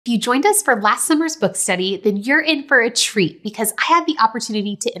you joined us for last summer's book study, then you're in for a treat because I had the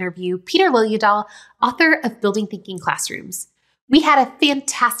opportunity to interview Peter Liljedahl, author of Building Thinking Classrooms. We had a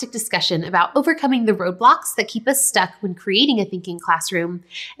fantastic discussion about overcoming the roadblocks that keep us stuck when creating a thinking classroom,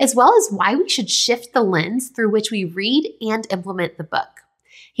 as well as why we should shift the lens through which we read and implement the book.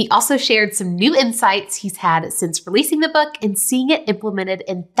 He also shared some new insights he's had since releasing the book and seeing it implemented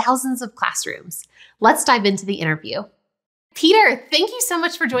in thousands of classrooms. Let's dive into the interview. Peter, thank you so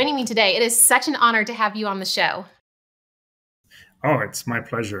much for joining me today. It is such an honor to have you on the show. Oh, it's my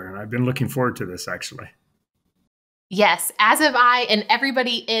pleasure. And I've been looking forward to this, actually. Yes, as have I and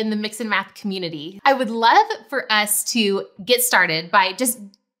everybody in the Mix and Math community. I would love for us to get started by just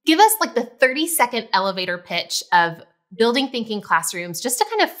give us like the 30-second elevator pitch of Building Thinking Classrooms, just to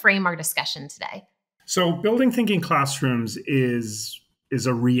kind of frame our discussion today. So Building Thinking Classrooms is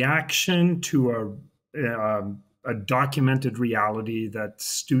a reaction to a documented reality that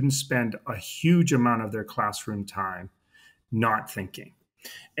students spend a huge amount of their classroom time not thinking.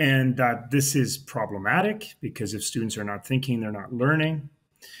 And that this is problematic because if students are not thinking, they're not learning.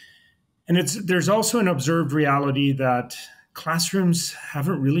 And there's also an observed reality that classrooms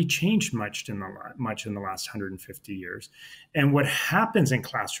haven't really changed much in the last 150 years. And what happens in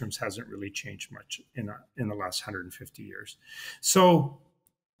classrooms hasn't really changed much in the last 150 years. So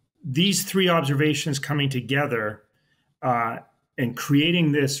these three observations coming together and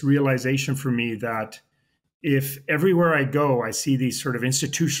creating this realization for me that if everywhere I go, I see these sort of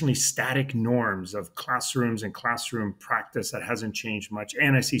institutionally static norms of classrooms and classroom practice that hasn't changed much,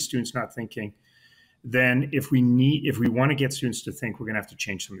 and I see students not thinking, then if we want to get students to think, we're going to have to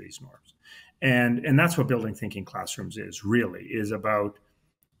change some of these norms. And that's what Building Thinking Classrooms is about.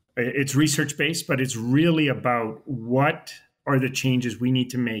 It's research-based, but it's really about what are the changes we need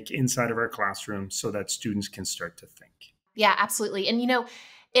to make inside of our classroom so that students can start to think. Yeah, absolutely. And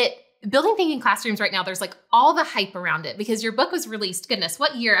Building Thinking Classrooms right now, there's like all the hype around it because your book was released. Goodness,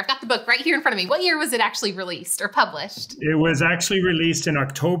 what year? I've got the book right here in front of me. What year was it actually released or published? It was actually released in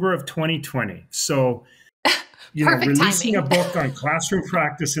October of 2020. So, releasing timing. A book on classroom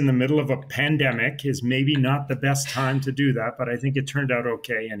practice in the middle of a pandemic is maybe not the best time to do that, but I think it turned out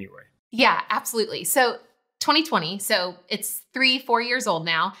okay anyway. Yeah, absolutely. So 2020, so it's 3-4 years old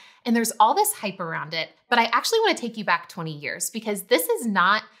now, and there's all this hype around it. But I actually want to take you back 20 years because this is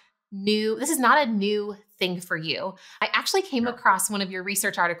not new. This is not a new thing for you. I actually came across one of your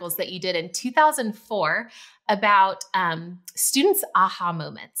research articles that you did in 2004 about students' aha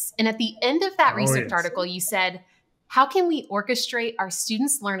moments. And at the end of that research article, you said, how can we orchestrate our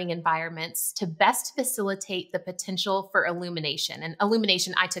students' learning environments to best facilitate the potential for illumination? And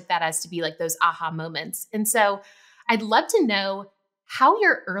illumination, I took that as to be like those aha moments. And so I'd love to know how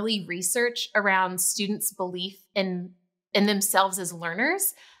your early research around students' belief in themselves as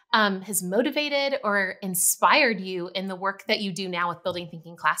learners has motivated or inspired you in the work that you do now with Building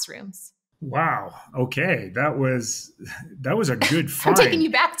Thinking Classrooms. Wow. Okay. That was a good find. I'm taking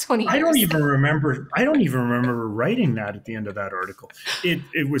you back 20 years. I don't even remember writing that at the end of that article.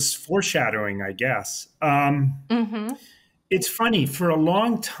 It was foreshadowing, I guess. It's funny. For a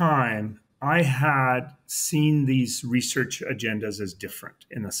long time, I had seen these research agendas as different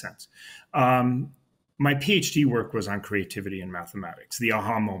in a sense. My PhD work was on creativity and mathematics, the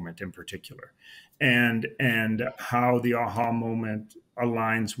aha moment in particular, and how the aha moment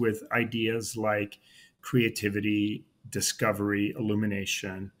aligns with ideas like creativity, discovery,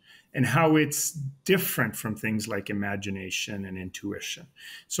 illumination, and how it's different from things like imagination and intuition.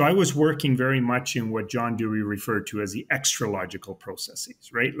 So I was working very much in what John Dewey referred to as the extra logical processes,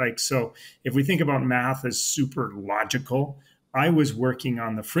 right? Like, so if we think about math as super logical, I was working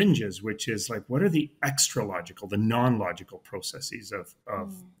on the fringes, which is like, what are the extra logical, the non-logical processes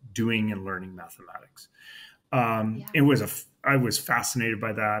of doing and learning mathematics? I was fascinated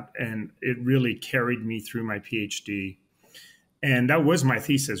by that, and it really carried me through my PhD. And that was my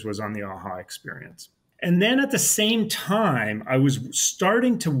thesis, was on the aha experience. And then at the same time, I was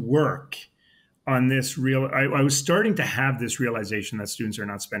starting to work on this I was starting to have this realization that students are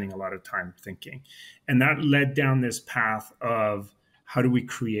not spending a lot of time thinking. And that led down this path of how do we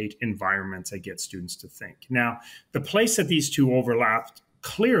create environments that get students to think? Now, the place that these two overlapped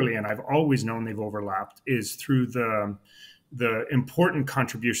clearly, and I've always known they've overlapped, is through the important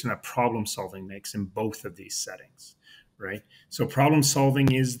contribution that problem solving makes in both of these settings, right? So problem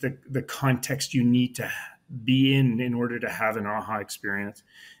solving is the context you need to be in order to have an aha experience.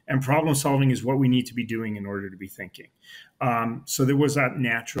 And problem solving is what we need to be doing in order to be thinking. So there was that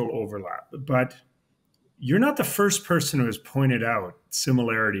natural overlap. But you're not the first person who has pointed out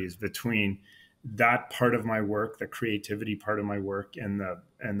similarities between that part of my work, the creativity part of my work, and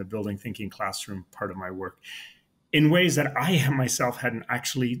the building thinking classroom part of my work in ways that I myself hadn't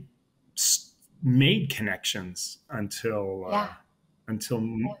actually made connections until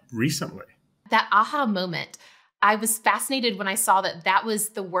recently. That aha moment. I was fascinated when I saw that that was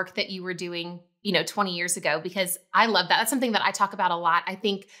the work that you were doing, 20 years ago, because I love that. That's something that I talk about a lot. I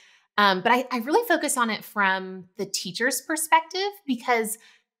think, but I really focus on it from the teacher's perspective because,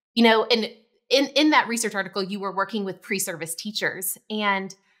 and in that research article, you were working with pre-service teachers.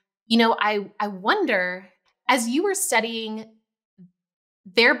 And, I wonder, as you were studying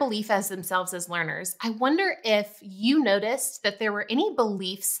their belief as themselves as learners, I wonder if you noticed that there were any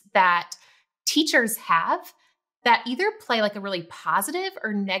beliefs that teachers have that either play like a really positive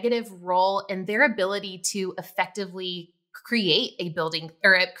or negative role in their ability to effectively create a building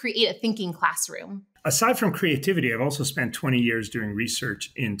or create a thinking classroom. Aside from creativity, I've also spent 20 years doing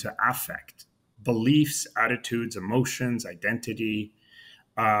research into affect, beliefs, attitudes, emotions, identity,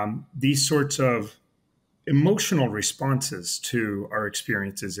 these sorts of emotional responses to our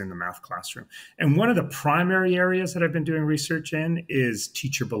experiences in the math classroom. And one of the primary areas that I've been doing research in is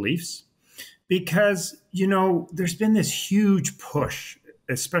teacher beliefs, because, there's been this huge push,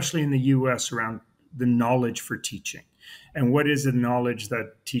 especially in the US, around the knowledge for teaching. And what is the knowledge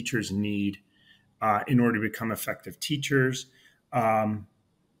that teachers need in order to become effective teachers? And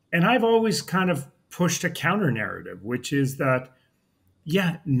I've always kind of pushed a counter narrative, which is that,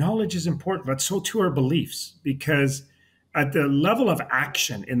 yeah, knowledge is important, but so too are beliefs, because at the level of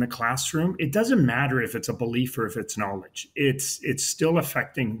action in the classroom, it doesn't matter if it's a belief or if it's knowledge. It's still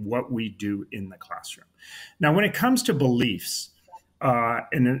affecting what we do in the classroom. Now, when it comes to beliefs,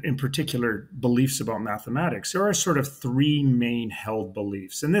 and in particular beliefs about mathematics, there are sort of three main held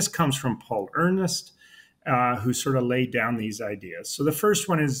beliefs. And this comes from Paul Ernest, who sort of laid down these ideas. So the first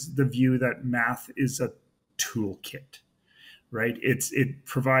one is the view that math is a toolkit, right? It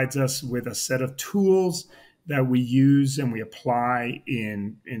provides us with a set of tools that we use and we apply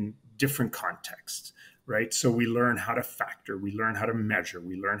in different contexts, right? So we learn how to factor, we learn how to measure,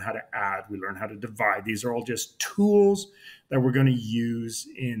 we learn how to add, we learn how to divide. These are all just tools that we're going to use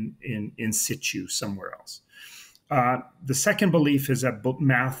in situ somewhere else. The second belief is that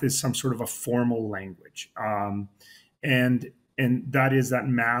math is some sort of a formal language, and that is that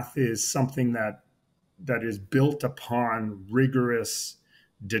math is something that is built upon rigorous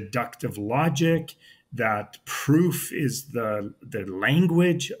deductive logic, that proof is the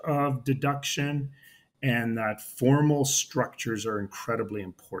language of deduction, and that formal structures are incredibly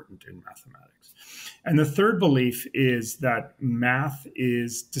important in mathematics. And the third belief is that math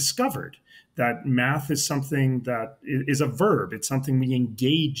is discovered, that math is something that is a verb. It's something we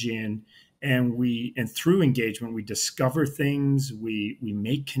engage in, and through engagement, we discover things, we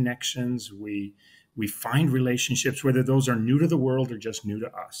make connections, we find relationships, whether those are new to the world or just new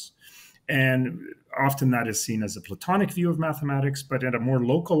to us. And often that is seen as a Platonic view of mathematics, but at a more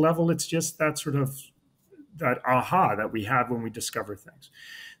local level, it's just that sort of that aha that we have when we discover things.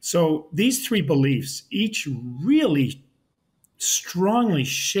 So these three beliefs each really strongly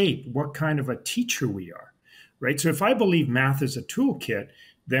shape what kind of a teacher we are, right? So if I believe math is a toolkit,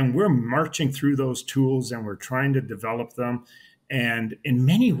 then we're marching through those tools and we're trying to develop them. And in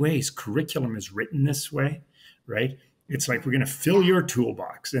many ways, curriculum is written this way, right? It's like we're going to fill your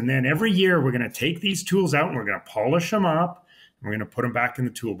toolbox. And then every year we're going to take these tools out and we're going to polish them up. And we're going to put them back in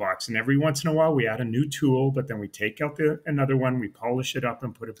the toolbox. And every once in a while we add a new tool, but then we take out another one, we polish it up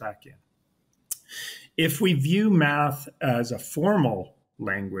and put it back in. If we view math as a formal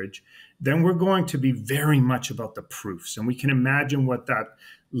language, then we're going to be very much about the proofs. And we can imagine what that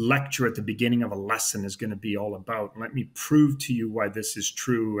lecture at the beginning of a lesson is going to be all about. Let me prove to you why this is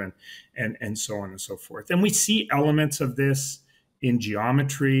true, and so on and so forth. And we see elements of this in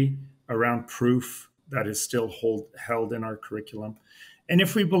geometry around proof that is still held in our curriculum. And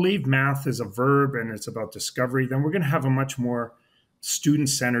if we believe math is a verb and it's about discovery, then we're going to have a much more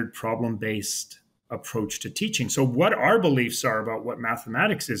student-centered, problem-based approach to teaching. So what our beliefs are about what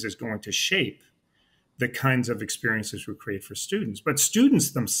mathematics is going to shape the kinds of experiences we create for students. But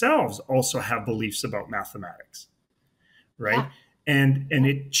students themselves also have beliefs about mathematics, right? Yeah. And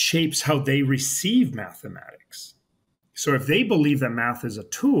it shapes how they receive mathematics. So if they believe that math is a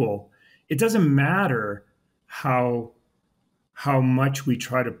tool, it doesn't matter how much we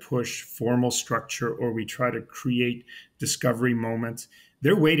try to push formal structure or we try to create discovery moments.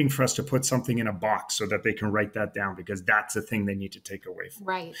 They're waiting for us to put something in a box so that they can write that down, because that's the thing they need to take away from.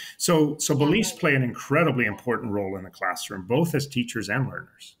 Right. So beliefs play an incredibly important role in the classroom, both as teachers and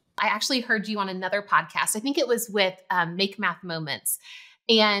learners. I actually heard you on another podcast. I think it was with Make Math Moments.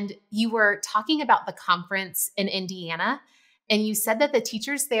 And you were talking about the conference in Indiana. And you said that the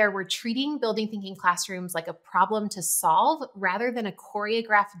teachers there were treating building thinking classrooms like a problem to solve rather than a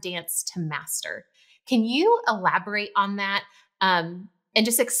choreographed dance to master. Can you elaborate on that and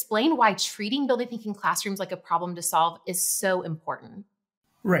just explain why treating building thinking classrooms like a problem to solve is so important?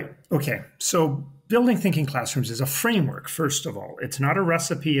 Right. Okay. So building thinking classrooms is a framework, first of all. It's not a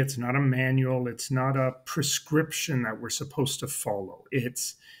recipe. It's not a manual. It's not a prescription that we're supposed to follow.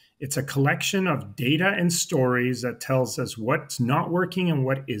 It's a collection of data and stories that tells us what's not working and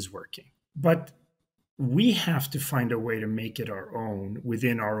what is working. But we have to find a way to make it our own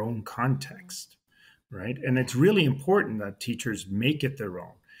within our own context, right? And it's really important that teachers make it their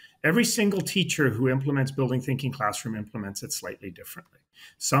own. Every single teacher who implements building thinking classroom implements it slightly differently.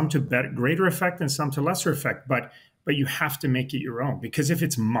 Some to greater effect and some to lesser effect, but you have to make it your own. Because if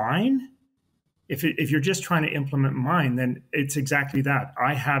it's mine, if you're just trying to implement mine, then it's exactly that.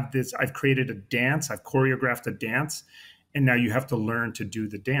 I've created a dance, I've choreographed a dance, and now you have to learn to do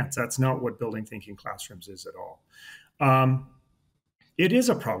the dance. That's not what building thinking classrooms is at all. It is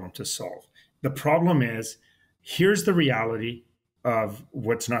a problem to solve. The problem is, here's the reality of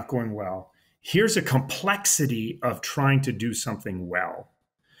what's not going well. Here's a complexity of trying to do something well.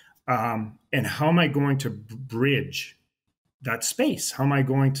 And how am I going to bridge that space? How am I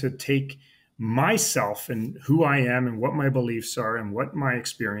going to take myself and who I am and what my beliefs are and what my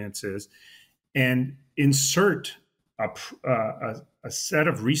experience is and insert a set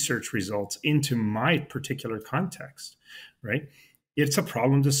of research results into my particular context, right? It's a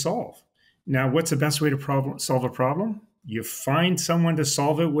problem to solve. Now, what's the best way to solve a problem? You find someone to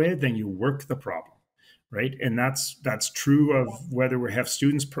solve it with, then you work the problem, right? And that's true of whether we have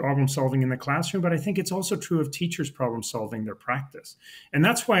students problem solving in the classroom, but I think it's also true of teachers problem solving their practice. And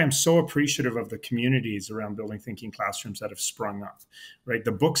that's why I'm so appreciative of the communities around building thinking classrooms that have sprung up, right?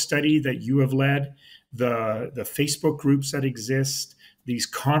 The book study that you have led, the Facebook groups that exist, these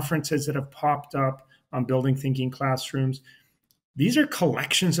conferences that have popped up on building thinking classrooms. These are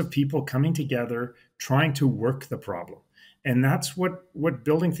collections of people coming together, trying to work the problem. And that's what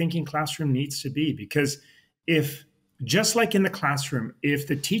building thinking classroom needs to be. Because if, just like in the classroom, if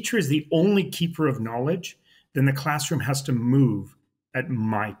the teacher is the only keeper of knowledge, then the classroom has to move at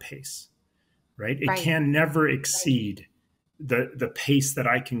my pace, right? It can never exceed the pace that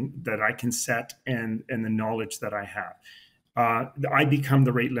I can set and the knowledge that I have. I become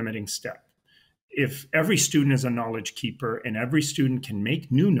the rate limiting step. If every student is a knowledge keeper and every student can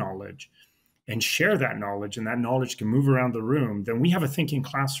make new knowledge and share that knowledge, and that knowledge can move around the room, then we have a thinking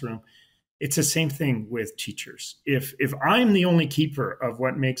classroom. It's the same thing with teachers. If I'm the only keeper of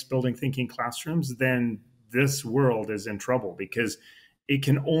what makes building thinking classrooms, then this world is in trouble because it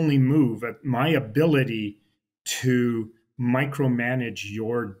can only move at my ability to micromanage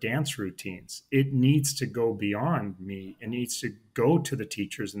your dance routines. It needs to go beyond me. It needs to go to the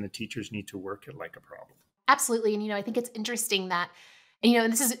teachers, and the teachers need to work it like a problem. Absolutely. And, I think it's interesting that,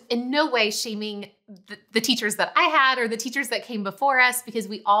 and this is in no way shaming the teachers that I had or the teachers that came before us, because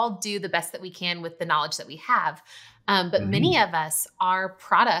we all do the best that we can with the knowledge that we have. But many of us are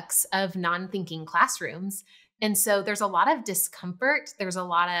products of non-thinking classrooms. And so there's a lot of discomfort. There's a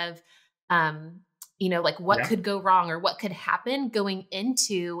lot of, like what could go wrong or what could happen going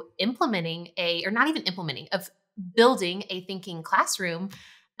into implementing or not even implementing, of building a thinking classroom.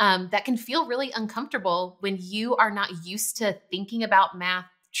 That can feel really uncomfortable when you are not used to thinking about math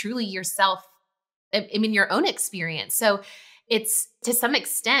truly yourself, your own experience. So it's, to some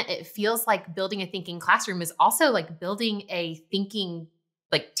extent, it feels like building a thinking classroom is also like building a thinking,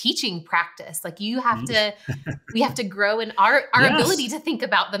 like teaching practice. Like we have to grow in our ability to think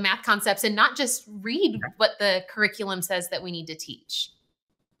about the math concepts and not just read what the curriculum says that we need to teach.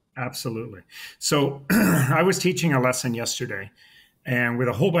 Absolutely. So I was teaching a lesson yesterday, and with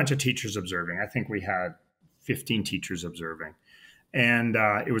a whole bunch of teachers observing. I think we had 15 teachers observing. And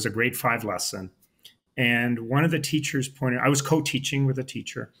it was a grade 5 lesson. And one of the teachers I was co-teaching with a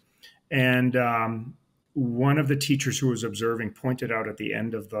teacher. And one of the teachers who was observing pointed out at the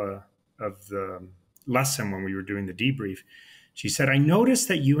end of the lesson, when we were doing the debrief, she said, "I noticed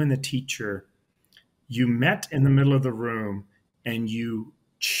that you and the teacher, you met in the middle of the room and you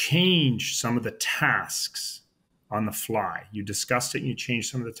changed some of the tasks on the fly. You discussed it and you changed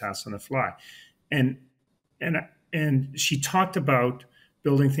some of the tasks on the fly." And she talked about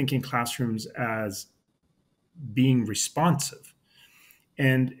building thinking classrooms as being responsive.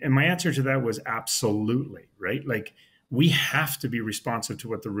 And my answer to that was absolutely, right? Like, we have to be responsive to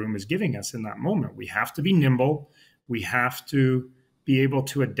what the room is giving us in that moment. We have to be nimble. We have to be able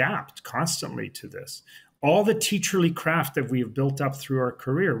to adapt constantly to this. all the teacherly craft that we have built up through our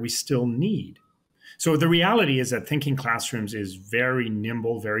career, we still need. So the reality is that thinking classrooms is very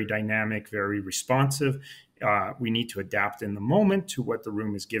nimble, very dynamic, very responsive. We need to adapt in the moment to what the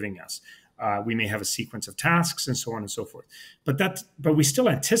room is giving us. We may have a sequence of tasks and so on and so forth. But we still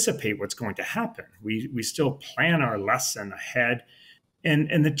anticipate what's going to happen. We still plan our lesson ahead.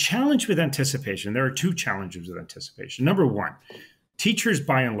 And the challenge with anticipation, there are two challenges with anticipation. Number one, teachers,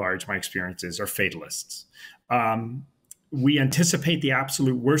 by and large, my experiences, are fatalists. We anticipate the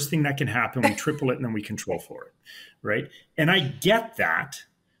absolute worst thing that can happen, we triple it, and then we control for it, right? And I get that,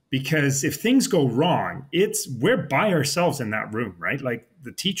 because if things go wrong, we're by ourselves in that room, right? Like,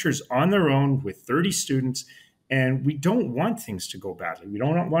 the teacher's on their own with 30 students, and we don't want things to go badly. We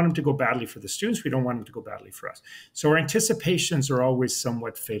don't want them to go badly for the students. We don't want them to go badly for us. So our anticipations are always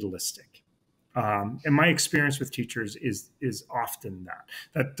somewhat fatalistic. And my experience with teachers is often that.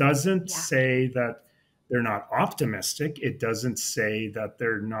 That doesn't say that they're not optimistic. It doesn't say that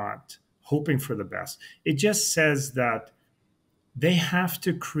they're not hoping for the best. It just says that they have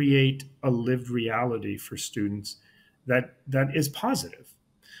to create a lived reality for students that is positive.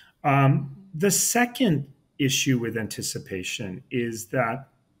 The second issue with anticipation is that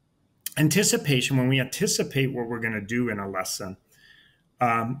when we anticipate what we're going to do in a lesson,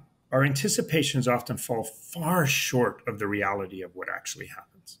 our anticipations often fall far short of the reality of what actually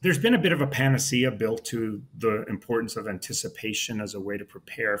happens. There's been a bit of a panacea built to the importance of anticipation as a way to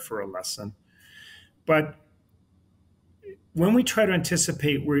prepare for a lesson. But when we try to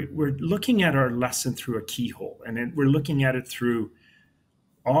anticipate, we're looking at our lesson through a keyhole, and we're looking at it through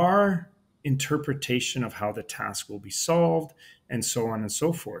our interpretation of how the task will be solved, and so on and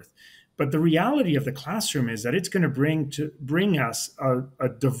so forth. But the reality of the classroom is that it's going to bring us a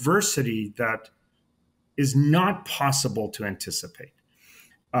diversity that is not possible to anticipate.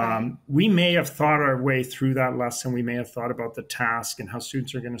 We may have thought our way through that lesson. We may have thought about the task and how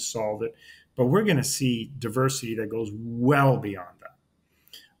students are going to solve it, but we're going to see diversity that goes well beyond that.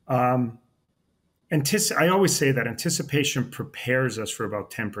 I always say that anticipation prepares us for about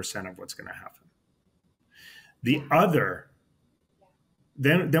 10% of what's going to happen. The other,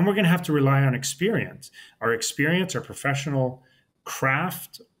 then we're going to have to rely on experience, our professional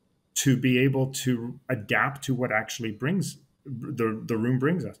craft, to be able to adapt to what actually the room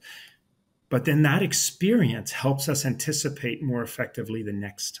brings us. But then that experience helps us anticipate more effectively the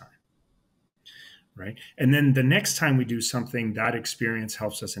next time. Right? And then the next time we do something, that experience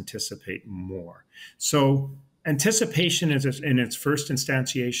helps us anticipate more. So anticipation in its first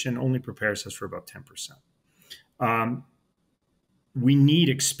instantiation only prepares us for about 10%. We need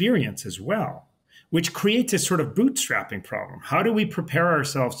experience as well, which creates a sort of bootstrapping problem. How do we prepare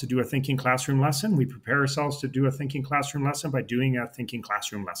ourselves to do a thinking classroom lesson? We prepare ourselves to do a thinking classroom lesson by doing a thinking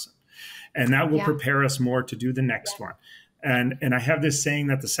classroom lesson. And that will prepare us more to do the next one. And I have this saying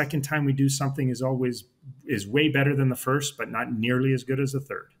that the second time we do something is way better than the first, but not nearly as good as the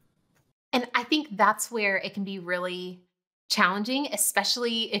third. And I think that's where it can be really challenging,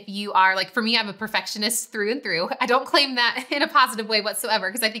 especially if you are, like, for me, I'm a perfectionist through and through. I don't claim that in a positive way whatsoever,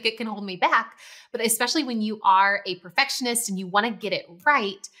 because I think it can hold me back. But especially when you are a perfectionist and you want to get it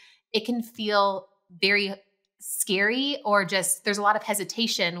right, it can feel very scary, or just there's a lot of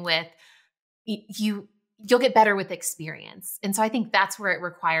hesitation with you'll get better with experience. And so I think that's where it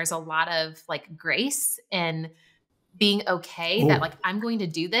requires a lot of, like, grace and being okay that, like, I'm going to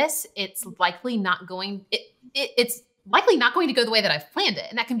do this. It's likely not going, it's likely not going to go the way that I've planned it.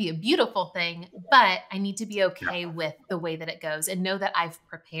 And that can be a beautiful thing, but I need to be okay with the way that it goes and know that I've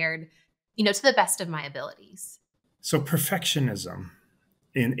prepared, to the best of my abilities. So perfectionism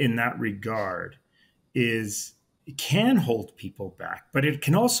in that regard can hold people back, but it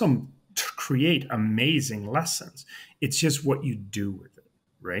can also create amazing lessons. It's just what you do with it,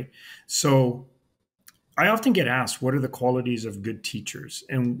 right? So I often get asked, what are the qualities of good teachers?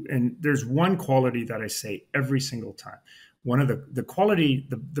 And there's one quality that I say every single time. One of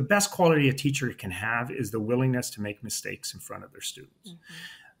the best quality a teacher can have is the willingness to make mistakes in front of their students.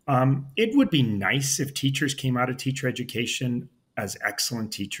 Mm-hmm. It would be nice if teachers came out of teacher education as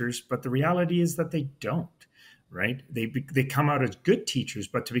excellent teachers, but the reality is that they don't. Right? They come out as good teachers,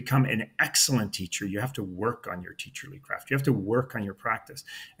 but to become an excellent teacher, you have to work on your teacherly craft. You have to work on your practice.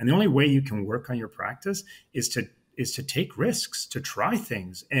 And the only way you can work on your practice is to take risks, to try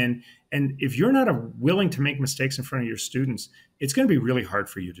things. And if you're not willing to make mistakes in front of your students, it's going to be really hard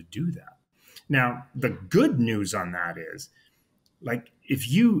for you to do that. Now, the good news on that is, like, if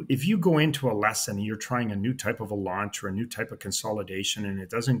you go into a lesson and you're trying a new type of a launch or a new type of consolidation and it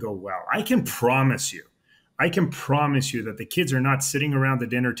doesn't go well, I can promise you, I can promise you that the kids are not sitting around the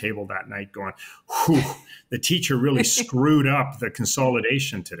dinner table that night going, whew, the teacher really screwed up the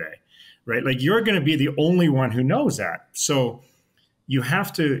consolidation today, right? Like, you're going to be the only one who knows that. So you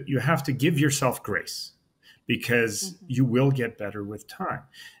have to give yourself grace, because you will get better with time.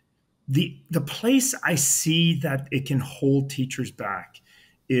 The place I see that it can hold teachers back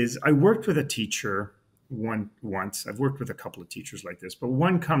is, I worked with a teacher once. I've worked with a couple of teachers like this, but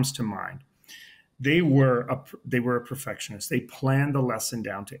one comes to mind. They were a perfectionist. They planned the lesson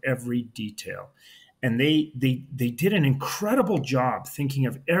down to every detail. And they did an incredible job thinking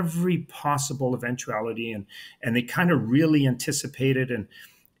of every possible eventuality, and they kind of really anticipated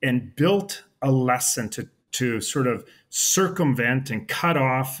and built a lesson to sort of circumvent and cut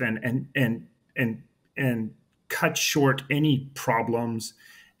off and cut short any problems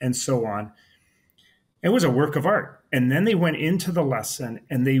and so on. It was a work of art. And then they went into the lesson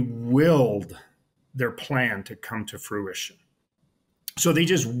and they willed their plan to come to fruition. So they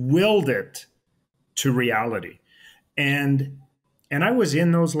just willed it to reality. And I was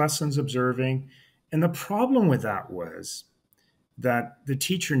in those lessons observing. And the problem with that was that the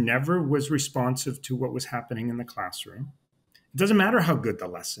teacher never was responsive to what was happening in the classroom. It doesn't matter how good the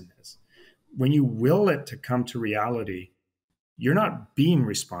lesson is. When you will it to come to reality, you're not being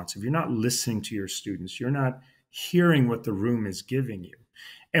responsive. You're not listening to your students. You're not hearing what the room is giving you.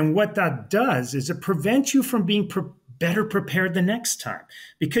 And what that does is it prevents you from being better prepared the next time,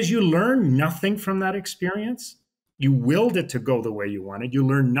 because you learn nothing from that experience. You willed it to go the way you wanted. You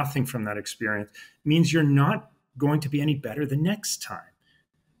learn nothing from that experience. It means you're not going to be any better the next time,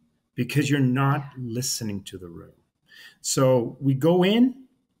 because you're not listening to the room. So we go in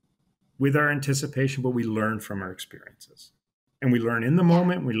with our anticipation, but we learn from our experiences. And we learn in the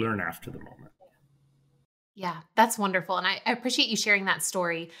moment, we learn after the moment. Yeah, that's wonderful. And I appreciate you sharing that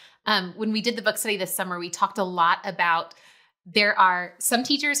story. When we did the book study this summer, we talked a lot about, there are some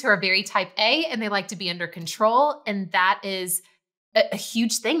teachers who are very type A and they like to be under control. And that is a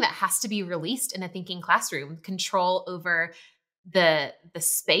huge thing that has to be released in a thinking classroom. Control over the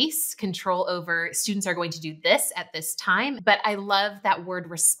space, control over students are going to do this at this time. But I love that word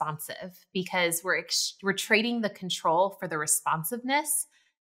responsive, because we're trading the control for the responsiveness.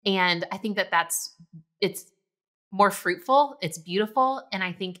 And I think it's more fruitful, it's beautiful, and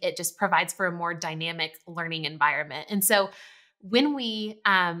I think it just provides for a more dynamic learning environment. And so when we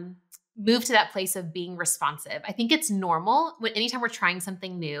move to that place of being responsive, I think it's normal anytime we're trying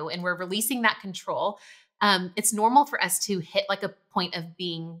something new and we're releasing that control, it's normal for us to hit like a point of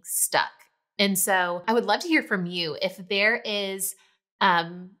being stuck. And so I would love to hear from you if there is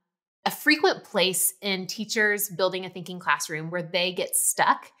a frequent place in teachers building a thinking classroom where they get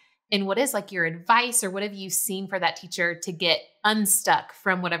stuck. And what is like your advice, or what have you seen for that teacher to get unstuck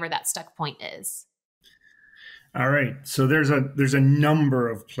from whatever that stuck point is? All right. So there's a number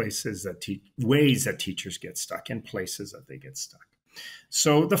of places ways that teachers get stuck, and places that they get stuck.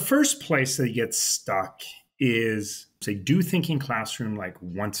 So the first place they get stuck is, say, do thinking classroom like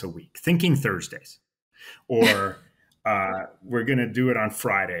once a week, thinking Thursdays, or we're going to do it on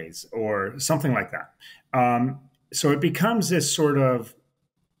Fridays, or something like that. So it becomes this sort of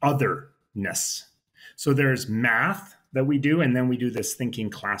otherness. So there's math that we do, and then we do this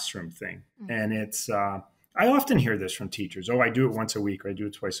thinking classroom thing. And it's, I often hear this from teachers. Oh, I do it once a week, or I do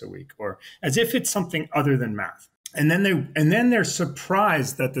it twice a week, or as if it's something other than math. And then they're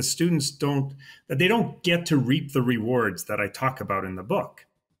surprised that the students don't get to reap the rewards that I talk about in the book,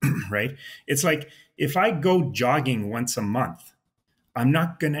 right? It's like, if I go jogging once a month, I'm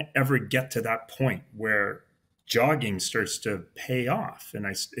not going to ever get to that point where jogging starts to pay off, and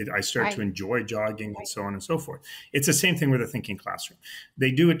I start to enjoy jogging, and so on and so forth. It's the same thing with a thinking classroom.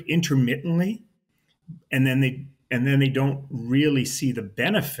 They do it intermittently, and then they don't really see the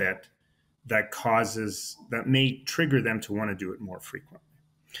benefit that may trigger them to want to do it more frequently.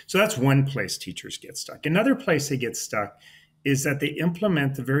 So that's one place teachers get stuck. Another place they get stuck is that they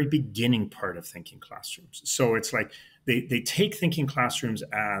implement the very beginning part of thinking classrooms. So it's like they take thinking classrooms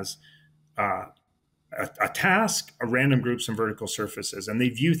as a task, a random group, some vertical surfaces, and they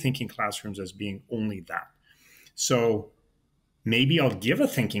view thinking classrooms as being only that. So maybe I'll give a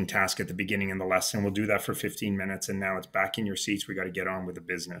thinking task at the beginning of the lesson. We'll do that for 15 minutes, and now it's back in your seats. We got to get on with the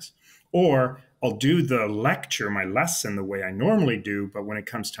business. Or I'll do the lecture, my lesson, the way I normally do, but when it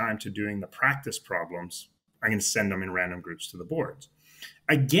comes time to doing the practice problems, I can send them in random groups to the boards.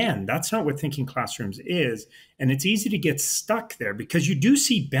 Again, that's not what thinking classrooms is, and it's easy to get stuck there because you do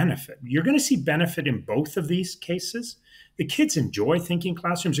see benefit. You're going to see benefit in both of these cases. The kids enjoy thinking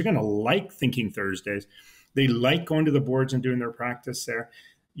classrooms. They're going to like thinking Thursdays. They like going to the boards and doing their practice there.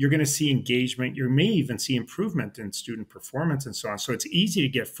 you're going to see engagement. You may even see improvement in student performance and so on. So it's easy to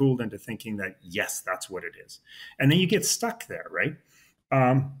get fooled into thinking that, yes, that's what it is. And then you get stuck there, right?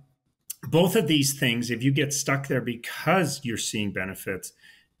 Both of these things, if you get stuck there because you're seeing benefits,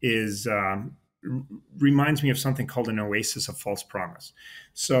 is reminds me of something called an oasis of false promise.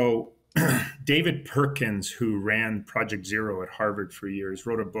 So David Perkins, who ran Project Zero at Harvard for years,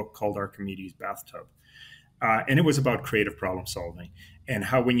 wrote a book called Archimedes' Bathtub. And it was about creative problem solving and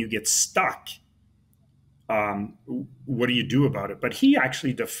how when you get stuck, what do you do about it? But he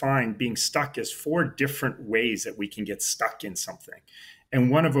actually defined being stuck as 4 different ways that we can get stuck in something. And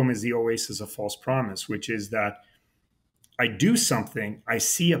one of them is the oasis of false promise, which is that I do something, I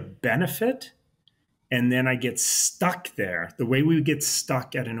see a benefit, and then I get stuck there. The way we get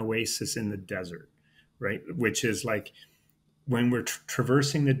stuck at an oasis in the desert, right? Which is like when we're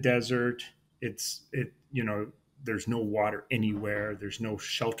traversing the desert, there's no water anywhere. There's no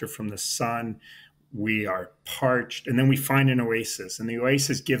shelter from the sun. We are parched. And then we find an oasis, and the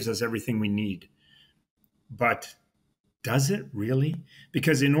oasis gives us everything we need. But does it really?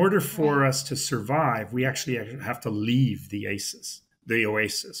 Because in order for us to survive, we actually have to leave the oasis.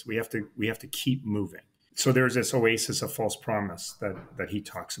 We have to keep moving. So there's this oasis of false promise that he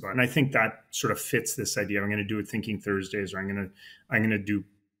talks about. And I think that sort of fits this idea. I'm going to do it Thinking Thursdays, or I'm going to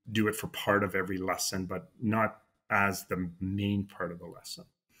do it for part of every lesson, but not as the main part of the lesson.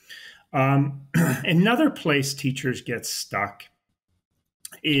 Another place teachers get stuck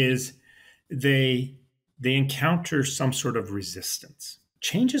is they encounter some sort of resistance.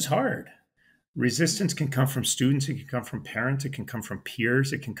 Change is hard. Resistance can come from students, it can come from parents, it can come from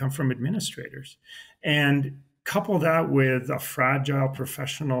peers, it can come from administrators. And couple that with a fragile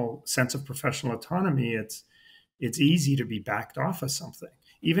professional sense of professional autonomy, it's easy to be backed off of something.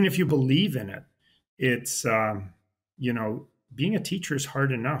 Even if you believe in it, it's, being a teacher is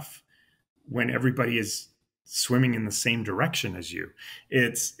hard enough when everybody is swimming in the same direction as you.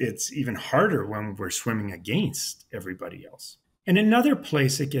 It's even harder when we're swimming against everybody else. And another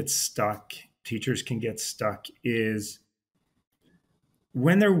place it gets stuck, teachers can get stuck, is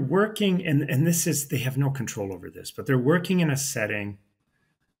when they're working, and this is, they have no control over this, but they're working in a setting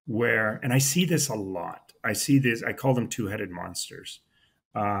where, and I see this a lot. I call them two-headed monsters.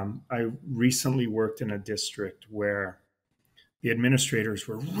 I recently worked in a district where the administrators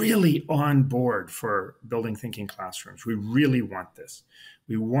were really on board for building thinking classrooms. We really want this.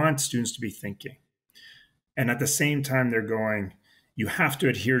 We want students to be thinking. And at the same time, they're going, you have to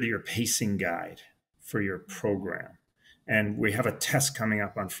adhere to your pacing guide for your program. And we have a test coming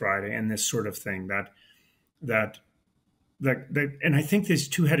up on Friday, and this sort of thing that and I think these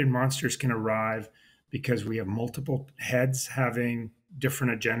two-headed monsters can arrive because we have multiple heads having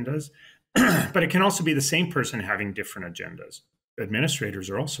different agendas, but it can also be the same person having different agendas. Administrators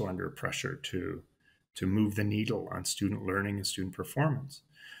are also under pressure to move the needle on student learning and student performance.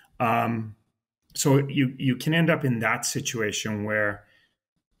 So you can end up in that situation where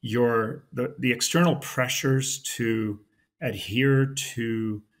the external pressures to adhere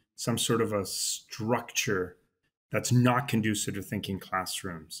to some sort of a structure that's not conducive to thinking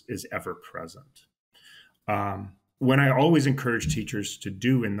classrooms is ever present. What I always encourage teachers to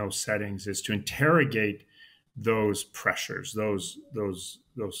do in those settings is to interrogate those pressures, those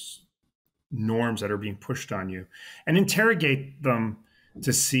norms that are being pushed on you, and interrogate them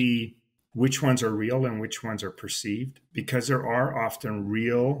to see which ones are real and which ones are perceived, because there are often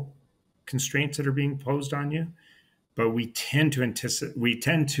real constraints that are being posed on you, but we tend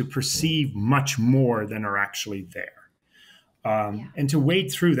to perceive much more than are actually there. And to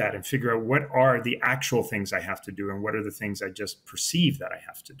wade through that and figure out what are the actual things I have to do and what are the things I just perceive that I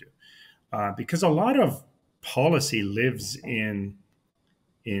have to do. Because a lot of policy lives in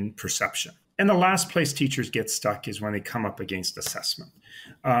perception. And the last place teachers get stuck is when they come up against assessment.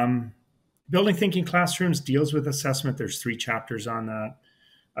 Building Thinking Classrooms deals with assessment. There's 3 chapters on that.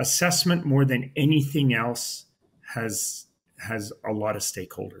 Assessment, more than anything else, has a lot of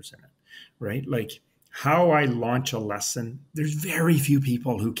stakeholders in it, right? Like how I launch a lesson, there's very few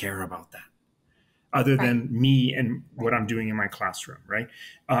people who care about that other than me and what I'm doing in my classroom, right?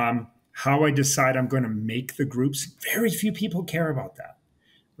 How I decide I'm going to make the groups, very few people care about that,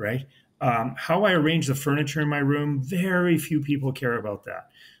 right? How I arrange the furniture in my room, very few people care about that.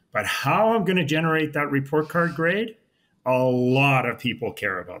 But how I'm going to generate that report card grade, a lot of people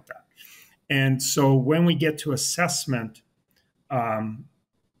care about that. And so when we get to assessment,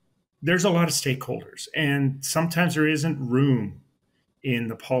 there's a lot of stakeholders. And sometimes there isn't room in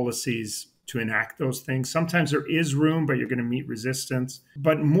the policies to enact those things. Sometimes there is room, but you're going to meet resistance.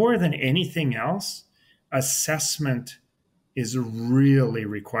 But more than anything else, assessment is really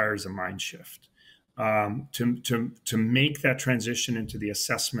requires a mind shift to make that transition into the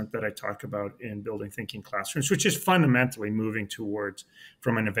assessment that I talk about in building thinking classrooms, which is fundamentally moving towards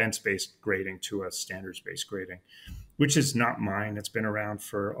from an events-based grading to a standards-based grading, which is not mine. It's been around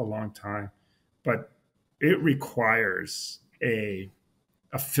for a long time, but it requires a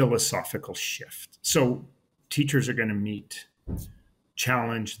philosophical shift. So teachers are going to meet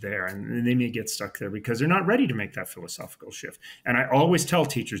challenge there, and they may get stuck there because they're not ready to make that philosophical shift. And I always tell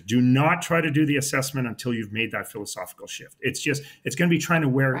teachers, do not try to do the assessment until you've made that philosophical shift. It's going to be trying to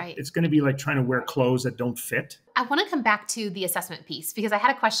wear, right. It's going to be like trying to wear clothes that don't fit. I want to come back to the assessment piece because I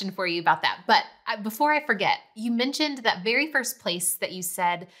had a question for you about that. But before I forget, you mentioned that very first place that you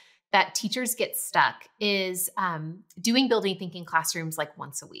said that teachers get stuck is doing building thinking classrooms like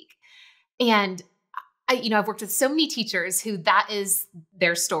once a week. And I've worked with so many teachers who that is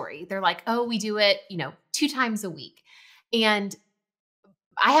their story. They're like, oh, we do it, 2 times a week. And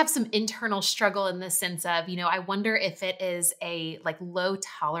I have some internal struggle in the sense of, I wonder if it is a like low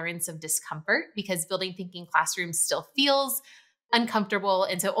tolerance of discomfort because building thinking classrooms still feels uncomfortable.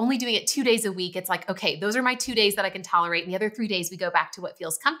 And so only doing it 2 days a week, it's like, okay, those are my 2 days that I can tolerate. And the other 3 days we go back to what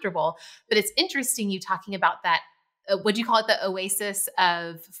feels comfortable. But it's interesting you talking about that. What'd you call it? The oasis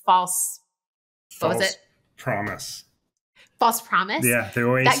of false what was it? Promise. False promise? Yeah, the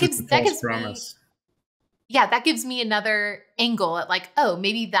oasis of false promise. That gives me another angle at like, oh,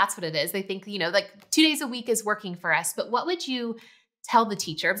 maybe that's what it is. They think, like 2 days a week is working for us. But what would you tell the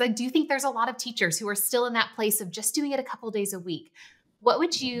teacher? Because I do think there's a lot of teachers who are still in that place of just doing it a couple days a week. What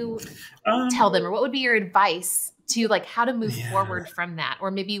would you tell them, or what would be your advice to like how to move forward from that? Or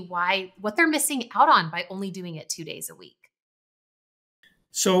maybe what they're missing out on by only doing it 2 days a week?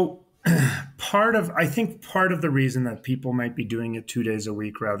 So part of the reason that people might be doing it 2 days a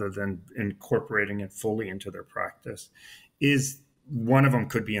week rather than incorporating it fully into their practice is one of them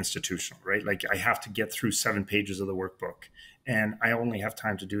could be institutional, right? Like I have to get through 7 pages of the workbook and I only have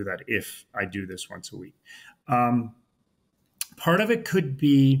time to do that if I do this once a week. Part of it could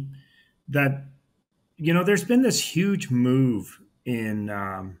be that, there's been this huge move in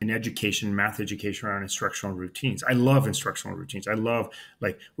education, math education around instructional routines. I love instructional routines. I love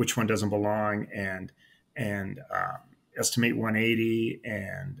like which one doesn't belong and estimate 180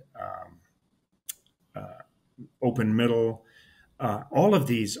 and open middle. All of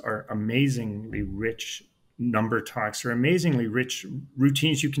these are amazingly rich number talks or amazingly rich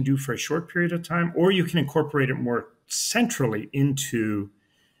routines you can do for a short period of time, or you can incorporate it more centrally into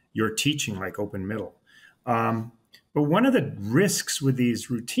your teaching like open middle. But one of the risks with these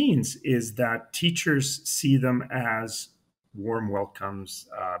routines is that teachers see them as warm welcomes,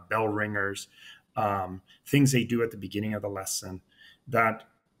 bell ringers, things they do at the beginning of the lesson, that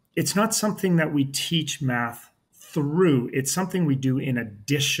it's not something that we teach math through. It's something we do in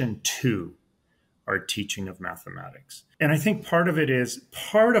addition to our teaching of mathematics. And I think part of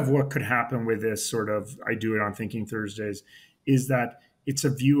what could happen with this sort of, I do it on Thinking Thursdays, is that it's a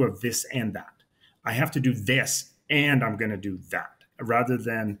view of this and that. I have to do this and I'm going to do that, rather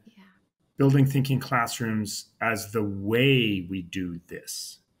than building thinking classrooms as the way we do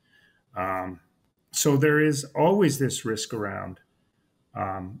this. So there is always this risk around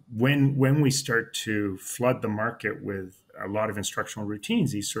when we start to flood the market with a lot of instructional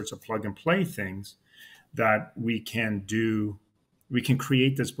routines, these sorts of plug and play things, that we can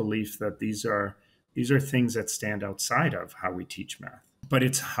create this belief that these are things that stand outside of how we teach math. But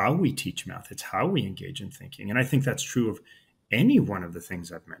it's how we teach math. It's how we engage in thinking. And I think that's true of any one of the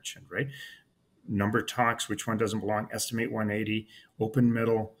things I've mentioned, right? Number talks, which one doesn't belong, estimate 180, open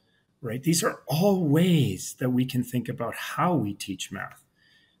middle, right? These are all ways that we can think about how we teach math.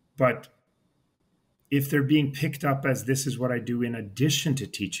 But if they're being picked up as this is what I do in addition to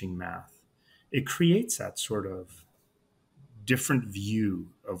teaching math, it creates that sort of different view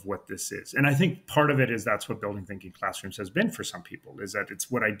of what this is. And I think part of it is that's what building thinking classrooms has been for some people, is that it's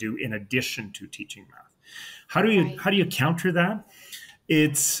what I do in addition to teaching math. How do you counter that?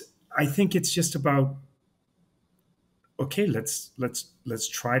 I think it's just about, okay, let's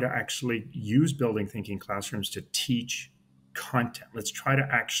try to actually use building thinking classrooms to teach content. Let's try to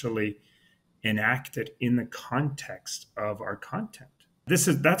actually enact it in the context of our content.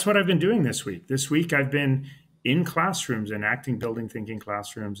 That's what I've been doing this week. This week I've been in classrooms enacting building thinking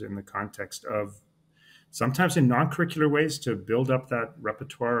classrooms in the context of sometimes in non-curricular ways to build up that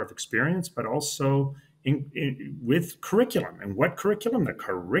repertoire of experience, but also with curriculum. And what curriculum? The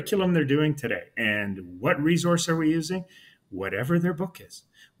curriculum they're doing today. And what resource are we using? Whatever their book is,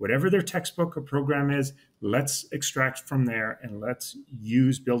 whatever their textbook or program is, let's extract from there and let's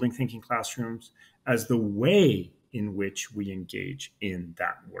use building thinking classrooms as the way in which we engage in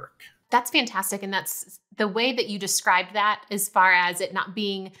that work. That's fantastic. And that's the way that you described that, as far as it not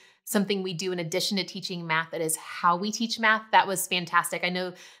being something we do in addition to teaching math. It is how we teach math. That was fantastic. I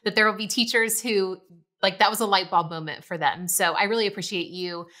know that there will be teachers who, like, that was a light bulb moment for them. So I really appreciate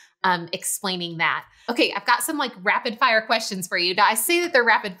you explaining that. Okay, I've got some like rapid fire questions for you. Now, I say that they're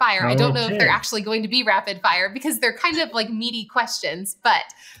rapid fire. I don't know if they're actually going to be rapid fire because they're kind of like meaty questions, but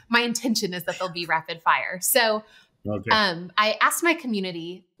my intention is that they'll be rapid fire. So I asked my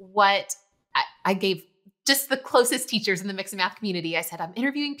community what I gave just the closest teachers in the mix and math community. I said, I'm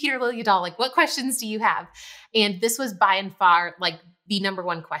interviewing Peter Liljedahl. Like, what questions do you have? And this was by and far like the number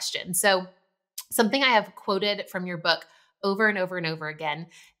one question. So something I have quoted from your book over and over and over again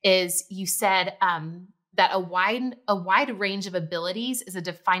is you said that a wide range of abilities is a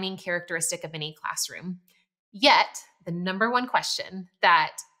defining characteristic of any classroom. Yet the number one question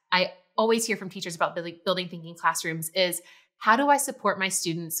that I always hear from teachers about building thinking classrooms is, how do I support my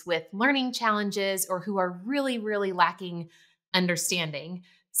students with learning challenges or who are really, really lacking understanding?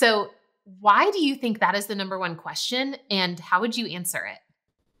 So why do you think that is the number one question, and how would you answer it?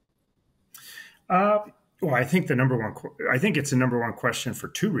 Well, I think it's the number one question for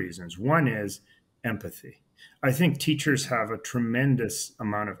two reasons. One is empathy. I think teachers have a tremendous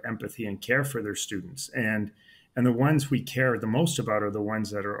amount of empathy and care for their students, and the ones we care the most about are the ones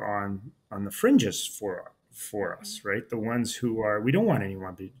that are on the fringes for us, right? The ones who we don't want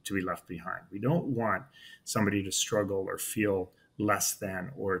anyone to be left behind. We don't want somebody to struggle or feel less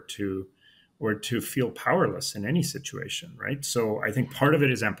than, or to feel powerless in any situation, right? So I think part of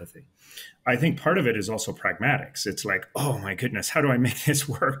it is empathy. I think part of it is also pragmatics. It's like, oh my goodness, how do I make this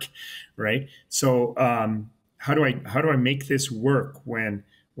work, right? So how do I make this work when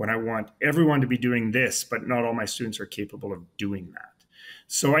I want everyone to be doing this, but not all my students are capable of doing that?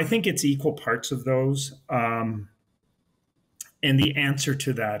 So I think it's equal parts of those. And my answer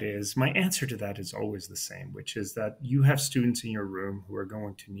to that is always the same, which is that you have students in your room who are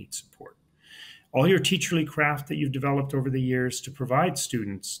going to need support. All your teacherly craft that you've developed over the years to provide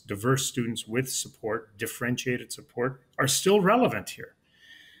students, diverse students with support, differentiated support, are still relevant here.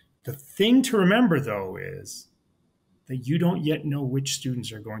 The thing to remember, though, is that you don't yet know which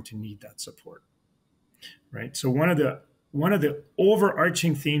students are going to need that support, right? So one of the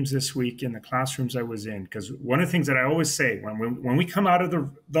overarching themes this week in the classrooms I was in, because one of the things that I always say when we come out of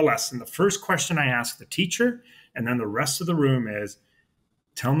the lesson, the first question I ask the teacher and then the rest of the room is,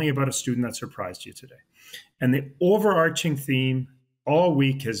 tell me about a student that surprised you today. And the overarching theme all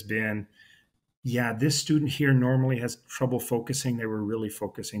week has been, this student here normally has trouble focusing. They were really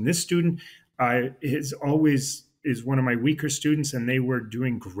focusing. This student is one of my weaker students, and they were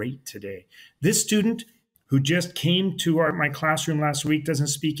doing great today. This student who just came to my classroom last week, doesn't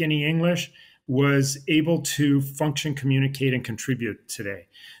speak any English, was able to function, communicate, and contribute today.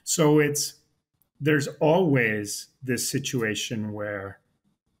 So there's always this situation where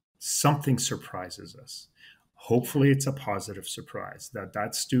something surprises us. Hopefully it's a positive surprise,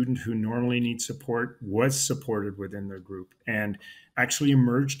 that student who normally needs support was supported within their group and actually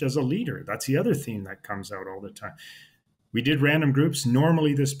emerged as a leader. That's the other theme that comes out all the time. We did random groups.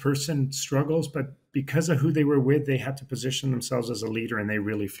 Normally this person struggles, but because of who they were with, they had to position themselves as a leader, and they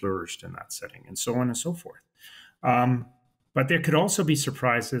really flourished in that setting, and so on and so forth. But there could also be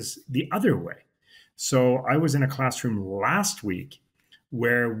surprises the other way. So I was in a classroom last week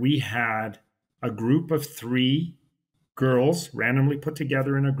where we had a group of 3 girls randomly put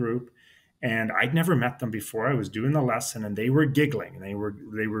together in a group, and I'd never met them before. I was doing the lesson, and they were giggling, and they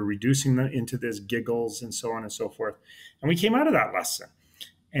were reducing them into this giggles and so on and so forth. And we came out of that lesson,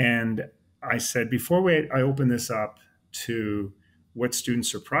 and I said, before I open this up to what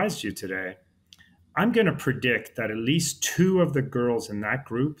students surprised you today, I'm going to predict that at least 2 of the girls in that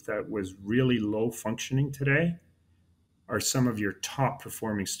group that was really low functioning today are some of your top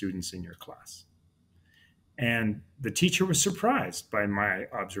performing students in your class. And the teacher was surprised by my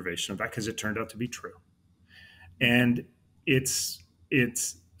observation of that, because it turned out to be true. And it's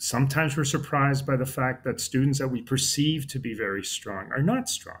sometimes we're surprised by the fact that students that we perceive to be very strong are not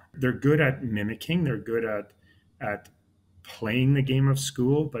strong. They're good at mimicking, they're good at playing the game of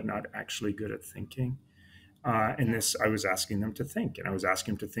school, but not actually good at thinking. And this, I was asking them to think, and I was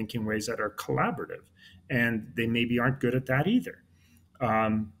asking them to think in ways that are collaborative, and they maybe aren't good at that either.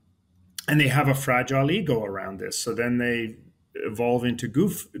 And they have a fragile ego around this. So then they devolve into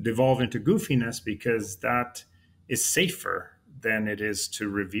goofiness, because that is safer than it is to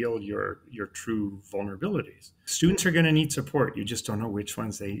reveal your true vulnerabilities. Students are going to need support. You just don't know which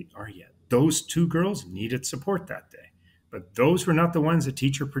ones they are yet. Those 2 girls needed support that day, but those were not the ones the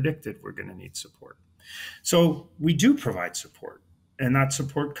teacher predicted were going to need support. So we do provide support, and that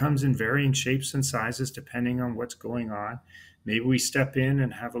support comes in varying shapes and sizes depending on what's going on. Maybe we step in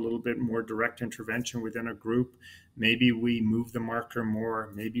and have a little bit more direct intervention within a group. Maybe we move the marker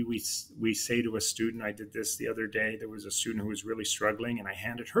more. Maybe we say to a student, I did this the other day, there was a student who was really struggling, and I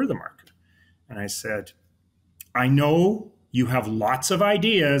handed her the marker. And I said, I know you have lots of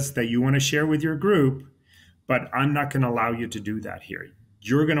ideas that you want to share with your group, but I'm not going to allow you to do that here.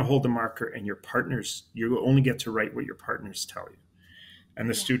 You're going to hold the marker, and your partners, you only get to write what your partners tell you. And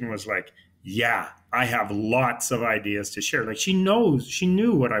the student was like, yeah, I have lots of ideas to share. Like she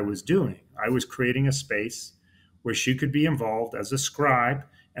knew what I was doing. I was creating a space where she could be involved as a scribe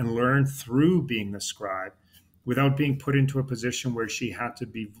and learn through being the scribe without being put into a position where she had to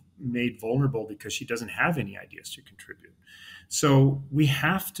be made vulnerable because she doesn't have any ideas to contribute. So we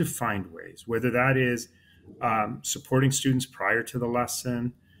have to find ways, whether that is supporting students prior to the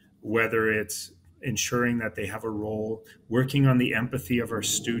lesson, whether it's ensuring that they have a role, working on the empathy of our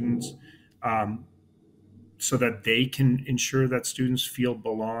students, so that they can ensure that students feel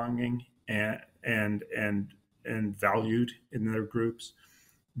belonging and valued in their groups.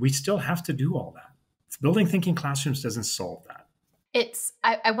 We still have to do all that. Building thinking classrooms doesn't solve that.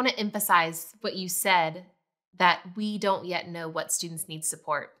 I want to emphasize what you said, that we don't yet know what students need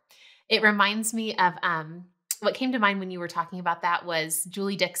support. It reminds me of what came to mind when you were talking about that was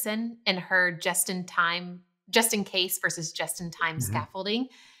Julie Dixon and her just in case versus just in time scaffolding.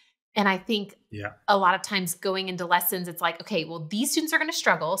 And I think a lot of times going into lessons, it's like, okay, well, these students are going to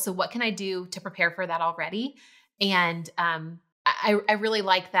struggle. So what can I do to prepare for that already? And I really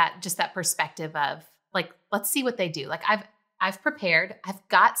like that, just that perspective of like, let's see what they do. Like I've prepared, I've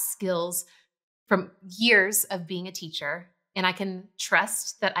got skills from years of being a teacher, and I can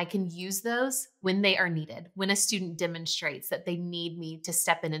trust that I can use those when they are needed, when a student demonstrates that they need me to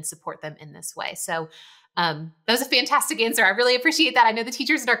step in and support them in this way. So that was a fantastic answer. I really appreciate that. I know the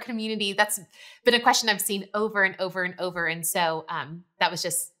teachers in our community, that's been a question I've seen over and over and over. And so that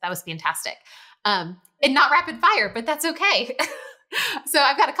was fantastic. And not rapid fire, but that's okay. So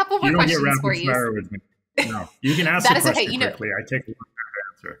I've got a couple more questions for you. You don't get rapid fire with me. No, you can ask the question quickly. I take a look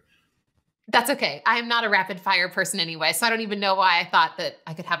at the answer. That's okay. I am not a rapid fire person anyway, so I don't even know why I thought that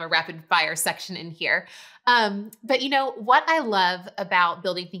I could have a rapid fire section in here. But what I love about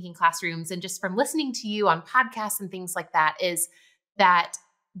building thinking classrooms, and just from listening to you on podcasts and things like that, is that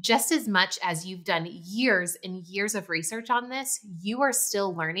just as much as you've done years and years of research on this, you are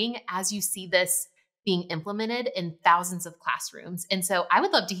still learning as you see this being implemented in thousands of classrooms. And so I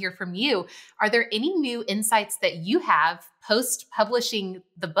would love to hear from you. Are there any new insights that you have post-publishing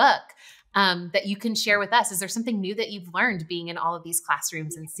the book that you can share with us? Is there something new that you've learned being in all of these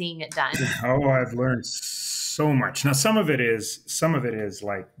classrooms and seeing it done? Oh, I've learned so much. Now, some of it is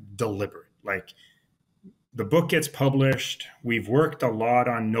like deliberate. Like the book gets published. We've worked a lot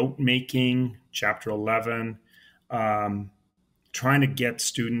on note making, chapter 11, trying to get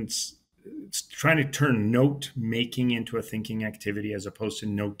students, trying to turn note making into a thinking activity as opposed to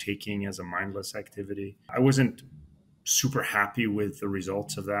note taking as a mindless activity. I wasn't super happy with the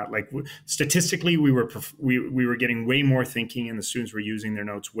results of that. Like statistically, we were getting way more thinking, and the students were using their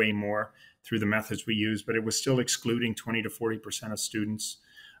notes way more through the methods we used, but it was still excluding 20 to 40% of students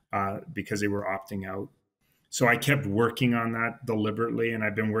because they were opting out. So I kept working on that deliberately, and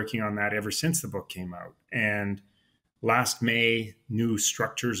I've been working on that ever since the book came out. And last May, new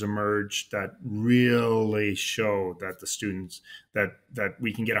structures emerged that really show that the students, that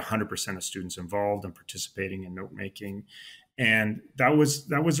we can get 100% of students involved and participating in note making. And that was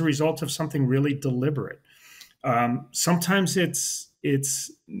a result of something really deliberate. Sometimes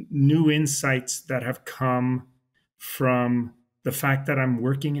it's new insights that have come from the fact that I'm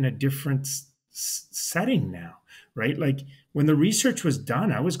working in a different setting now, right? Like when the research was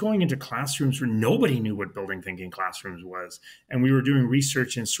done, I was going into classrooms where nobody knew what building thinking classrooms was. And we were doing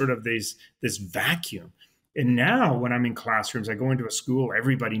research in sort of this vacuum. And now when I'm in classrooms, I go into a school,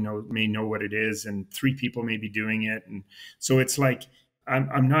 everybody may know what it is, and 3 people may be doing it. And so it's like,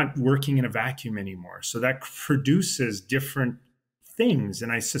 I'm not working in a vacuum anymore. So that produces different things.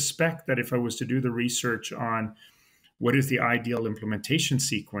 And I suspect that if I was to do the research on what is the ideal implementation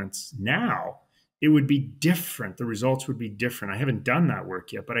sequence now, it would be different. The results would be different. I haven't done that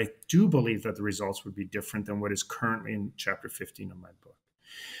work yet, but I do believe that the results would be different than what is currently in chapter 15 of my book.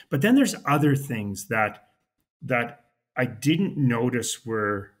 But then there's other things that I didn't notice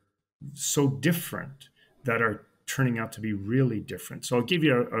were so different that are turning out to be really different. So I'll give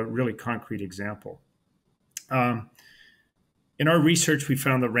you a really concrete example. In our research, we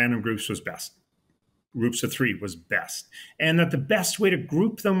found that random groups was best. Groups of 3 was best. And that the best way to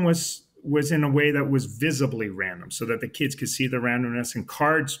group them was was in a way that was visibly random so that the kids could see the randomness, and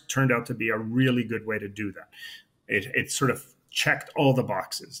cards turned out to be a really good way to do that. It sort of checked all the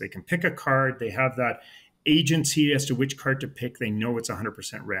boxes. They can pick a card. They have that agency as to which card to pick. They know it's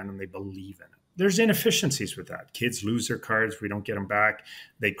 100% random. They believe in it. There's inefficiencies with that. Kids lose their cards. We don't get them back.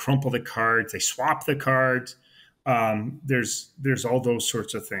 They crumple the cards. They swap the cards. There's all those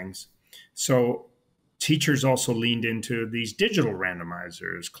sorts of things. So teachers also leaned into these digital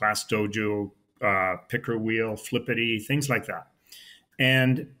randomizers, Class Dojo, Picker Wheel, Flippity, things like that.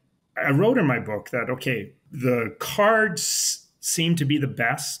 And I wrote in my book that, okay, the cards seem to be the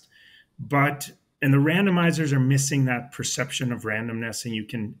best, and the randomizers are missing that perception of randomness, and you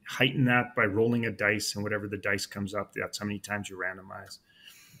can heighten that by rolling a dice, and whatever the dice comes up, that's how many times you randomize.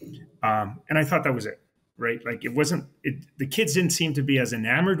 And I thought that was it, right? Like the kids didn't seem to be as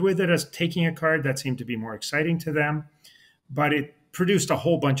enamored with it as taking a card. That seemed to be more exciting to them, but it produced a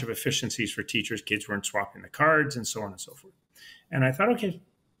whole bunch of efficiencies for teachers. Kids weren't swapping the cards and so on and so forth. And I thought, okay,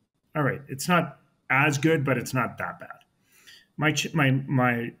 all right, it's not as good, but it's not that bad. My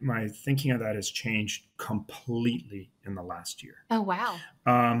thinking of that has changed completely in the last year. Oh, wow.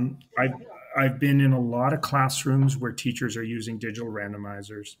 I've been in a lot of classrooms where teachers are using digital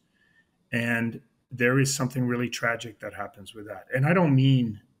randomizers, and there is something really tragic that happens with that. And I don't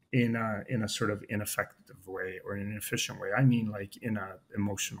mean in a sort of ineffective way or in an inefficient way. I mean like in an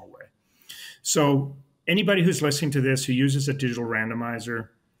emotional way. So anybody who's listening to this who uses a digital randomizer,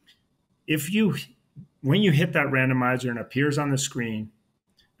 when you hit that randomizer and it appears on the screen,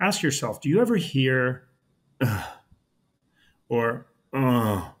 ask yourself, do you ever hear or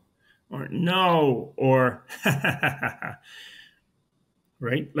no, or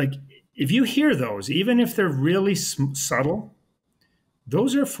right? Like if you hear those, even if they're really subtle,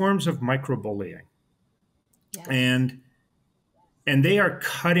 those are forms of microbullying. Yeah. And they are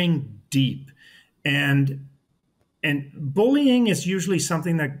cutting deep. And bullying is usually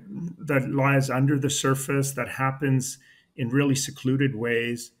something that lies under the surface, that happens in really secluded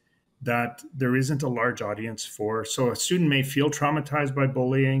ways that there isn't a large audience for. So a student may feel traumatized by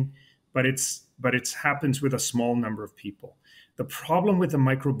bullying, but it happens with a small number of people. The problem with the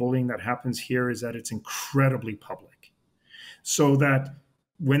microbullying that happens here is that it's incredibly public. So that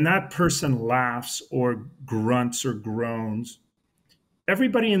when that person laughs or grunts or groans,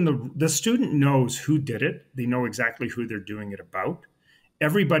 everybody the student knows who did it. They know exactly who they're doing it about.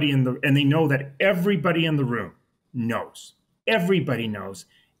 And they know that everybody in the room knows. Everybody knows.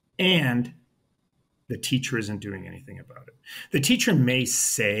 And the teacher isn't doing anything about it. The teacher may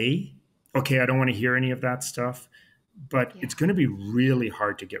say, okay, I don't want to hear any of that stuff, but it's going to be really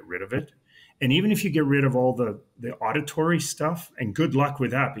hard to get rid of it. And even if you get rid of all the auditory stuff, and good luck with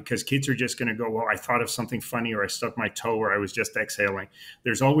that, because kids are just going to go, well, I thought of something funny, or I stubbed my toe, or I was just exhaling.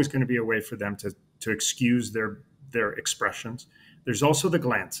 There's always going to be a way for them to excuse their expressions. There's also the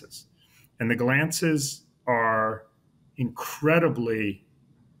glances. And the glances are incredibly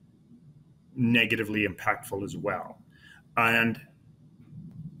negatively impactful as well. And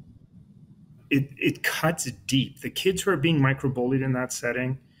it cuts deep. The kids who are being microbullied in that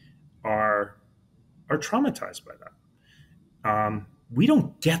setting are traumatized by that. We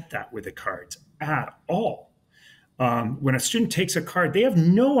don't get that with the cards at all. When a student takes a card, they have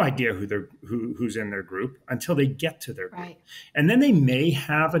no idea who's in their group until they get to their group. Right. And then they may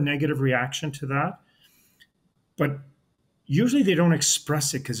have a negative reaction to that, but usually they don't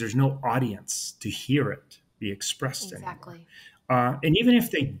express it because there's no audience to hear it be expressed anymore. And even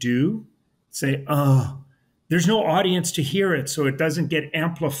if they do say, there's no audience to hear it, so it doesn't get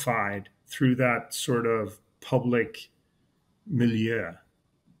amplified through that sort of public milieu.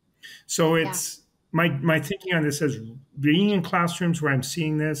 So it's my thinking on this is being in classrooms where I'm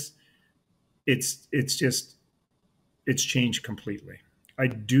seeing this, it's changed completely. I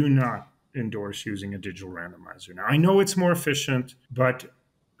do not endorse using a digital randomizer. Now, I know it's more efficient, but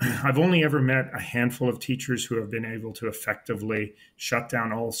I've only ever met a handful of teachers who have been able to effectively shut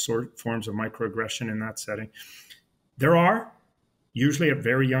down all forms of microaggression in that setting. There are, usually at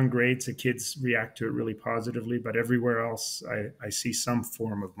very young grades, the kids react to it really positively, but everywhere else, I see some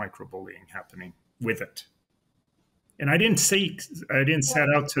form of microbullying happening with it. And I didn't set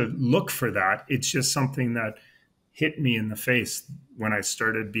out to look for that. It's just something that hit me in the face when I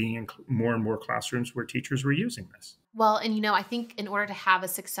started being in more and more classrooms where teachers were using this. Well, and I think in order to have a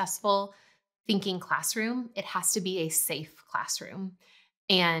successful thinking classroom, it has to be a safe classroom.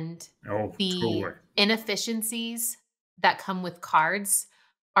 And the inefficiencies that come with cards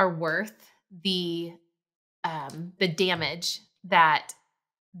are worth the damage that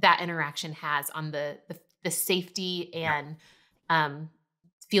interaction has on the safety and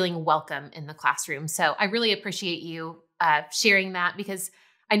feeling welcome in the classroom. So I really appreciate you sharing that, because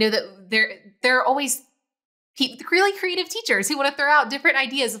I know that there are always really creative teachers who want to throw out different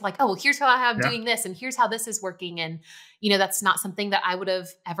ideas of like, oh, well, here's how I'm doing this, and here's how this is working. And, that's not something that I would have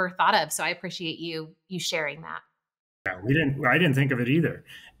ever thought of. So I appreciate you sharing that. Yeah, I didn't think of it either.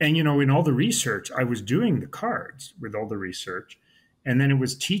 And, in all the research, I was doing the cards with all the research. And then it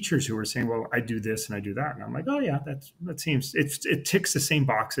was teachers who were saying, well, I do this and I do that. And I'm like, oh yeah, that seems, it ticks the same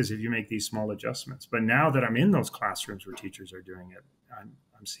boxes if you make these small adjustments. But now that I'm in those classrooms where teachers are doing it,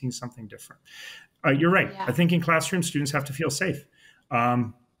 I'm seeing something different. You're right. Yeah. I think in classrooms, students have to feel safe.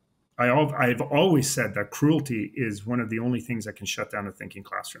 I've always said that cruelty is one of the only things that can shut down a thinking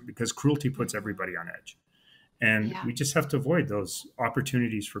classroom, because cruelty puts everybody on edge. And we just have to avoid those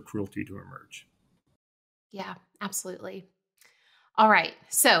opportunities for cruelty to emerge. Yeah, absolutely. All right.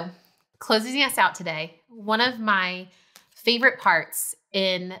 So closing us out today, one of my favorite parts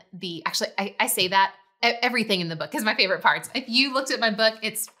in I say that everything in the book is my favorite parts. If you looked at my book,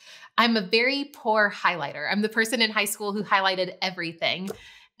 I'm a very poor highlighter. I'm the person in high school who highlighted everything.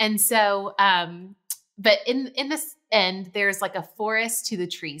 And so, but in this end, there's like a forest to the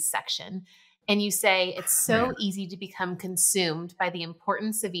trees section. And you say, it's so easy to become consumed by the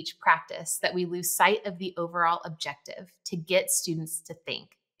importance of each practice that we lose sight of the overall objective: to get students to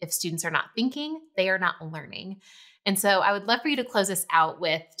think. If students are not thinking, they are not learning. And so I would love for you to close us out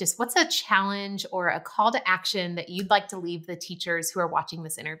with just what's a challenge or a call to action that you'd like to leave the teachers who are watching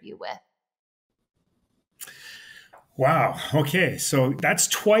this interview with. Wow. Okay. So that's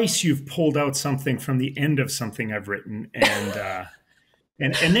twice you've pulled out something from the end of something I've written.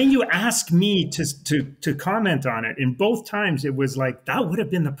 And, and then you ask me to comment on it. And both times it was like, that would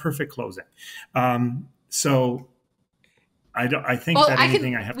have been the perfect closing. So I think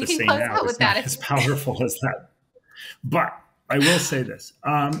anything I have to say now is not as powerful as that. But I will say this,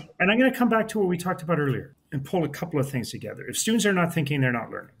 and I'm going to come back to what we talked about earlier and pull a couple of things together. If students are not thinking, they're not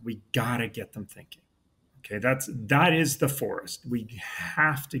learning. We got to get them thinking. Okay, that is the forest. We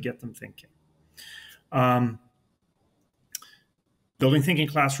have to get them thinking. Building Thinking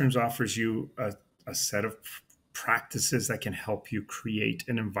Classrooms offers you a set of practices that can help you create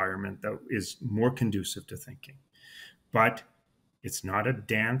an environment that is more conducive to thinking. But it's not a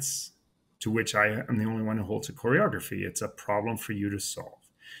dance to which I am the only one who holds a choreography. It's a problem for you to solve.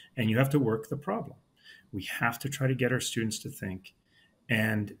 And you have to work the problem. We have to try to get our students to think.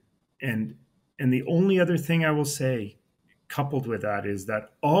 And the only other thing I will say, coupled with that, is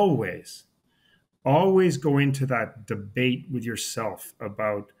that always go into that debate with yourself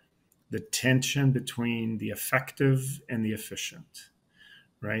about the tension between the effective and the efficient,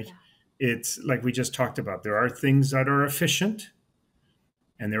 right? Yeah. It's like we just talked about. There are things that are efficient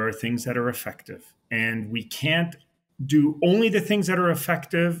and there are things that are effective. And we can't do only the things that are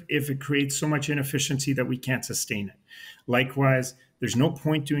effective if it creates so much inefficiency that we can't sustain it. Likewise, there's no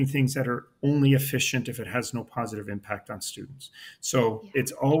point doing things that are only efficient if it has no positive impact on students. So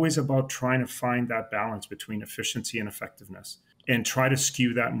it's always about trying to find that balance between efficiency and effectiveness and try to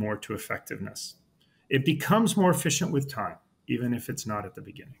skew that more to effectiveness. It becomes more efficient with time, even if it's not at the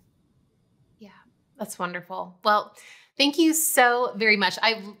beginning. Yeah, that's wonderful. Well, thank you so very much.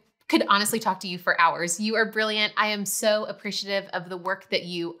 I could honestly talk to you for hours. You are brilliant. I am so appreciative of the work that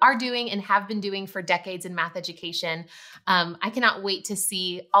you are doing and have been doing for decades in math education. I cannot wait to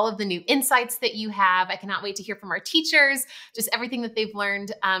see all of the new insights that you have. I cannot wait to hear from our teachers, just everything that they've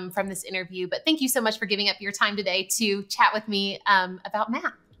learned from this interview. But thank you so much for giving up your time today to chat with me about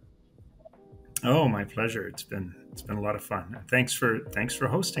math. Oh, my pleasure. It's been a lot of fun. Thanks for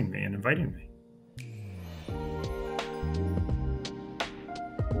hosting me and inviting me.